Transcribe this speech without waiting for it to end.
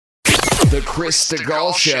The Chris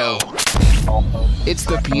Stigall Show. It's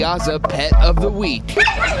the Piazza Pet of the Week.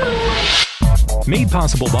 Made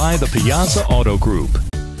possible by the Piazza Auto Group.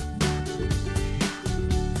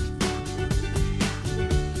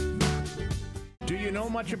 Do you know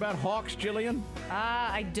much about hawks, Jillian?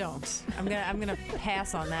 I don't. I'm gonna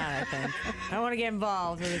pass on that. I think I don't want to get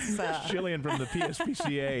involved with this. Jillian from the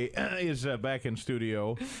PSPCA is back in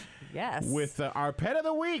studio. Yes. With our Pet of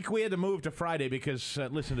the Week. We had to move to Friday because,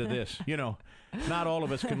 listen to this, you know, not all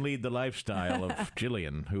of us can lead the lifestyle of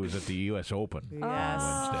Jillian, who was at the U.S. Open Yes.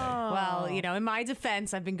 Wednesday. Well, you know, in my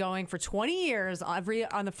defense, I've been going for 20 years on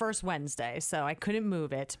the first Wednesday, so I couldn't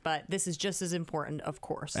move it. But this is just as important, of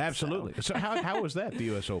course. Absolutely. So how was that, the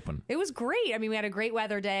U.S. Open? It was great. I mean, we had a great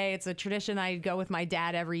weather day. It's a tradition I go with my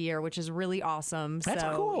dad every year, which is really awesome. That's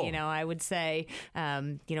so, cool. You know, I would say,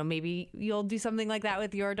 you know, maybe you'll do something like that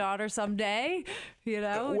with your daughter someday. You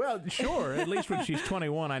know. Well, sure. At least when she's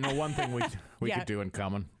 21, I know one thing we Yeah. could do in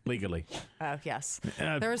common legally. Oh, yes.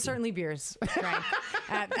 There were certainly beers drank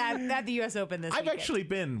at the U.S. Open this I've weekend. actually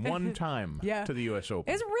been one time Yeah. to the U.S.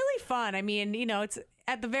 Open. It's really fun. I mean, you know, it's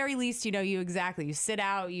at the very least, you know, you sit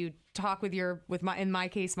out, you talk in my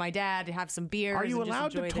case, my dad, have some beers. Are you and just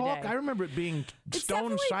allowed to enjoy the talk? day. I remember it being It's stone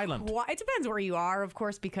definitely silent. It depends where you are, of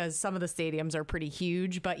course, because some of the stadiums are pretty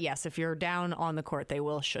huge. But yes, if you're down on the court, they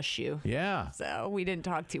will shush you. Yeah. So we didn't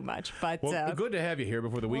talk too much, but Well, good to have you here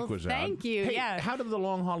before the week well, was out. thank you, Hey, yeah. how did the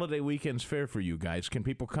long holiday weekends fare for you guys? Can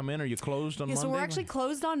people come in? Are you closed on yeah, Monday? so we're actually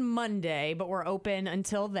closed on Monday, but we're open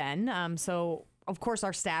until then. So of course,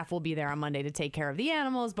 our staff will be there on Monday to take care of the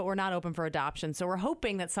animals, but we're not open for adoption. So we're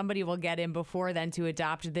hoping that somebody will get in before then to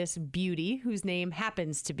adopt this beauty, whose name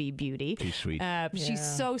happens to be Beauty. She's sweet. She's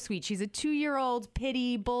so sweet. She's a 2-year-old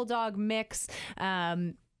Pittie Bulldog mix.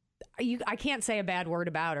 I can't say a bad word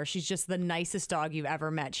about her. She's just the nicest dog you've ever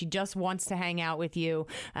met. She just wants to hang out with you.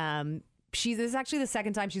 This is actually the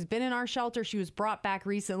second time she's been in our shelter. She was brought back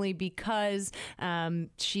recently because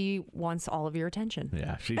she wants all of your attention.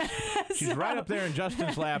 Yeah, she's right up there in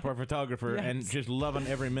Justin's lap, our photographer, Yes. and just loving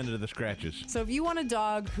every minute of the scratches. So if you want a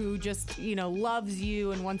dog who just, you know, loves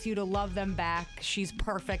you and wants you to love them back, she's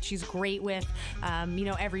perfect. She's great with, you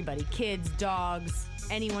know, everybody, kids, dogs,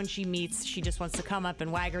 anyone she meets. She just wants to come up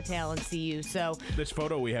and wag her tail and see you. So This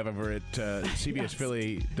photo we have of her at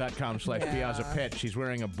cbsphilly.com/Piazza Pet. She's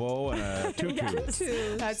wearing a bow and a tutu.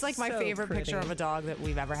 it's like my So favorite picture pretty. of a dog that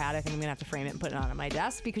we've ever had. I think I'm gonna have to frame it and put it on at my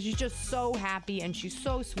desk because she's just so happy and she's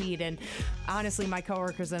so sweet. And honestly, my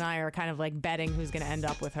coworkers and I are kind of like betting who's gonna end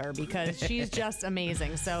up with her because she's just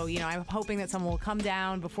amazing. So, you know, I'm hoping that someone will come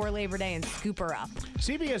down before Labor Day and scoop her up.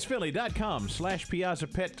 cbsphilly.com/Piazza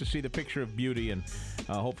Pet to see the picture of Beauty and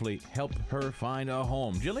hopefully help her find a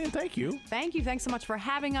home. Jillian, thank you. Thank you. Thanks so much for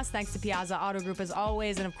having us. Thanks to Piazza Auto Group as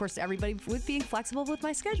always. And of course, to everybody with being flexible with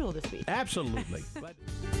my schedule this week. Absolutely. But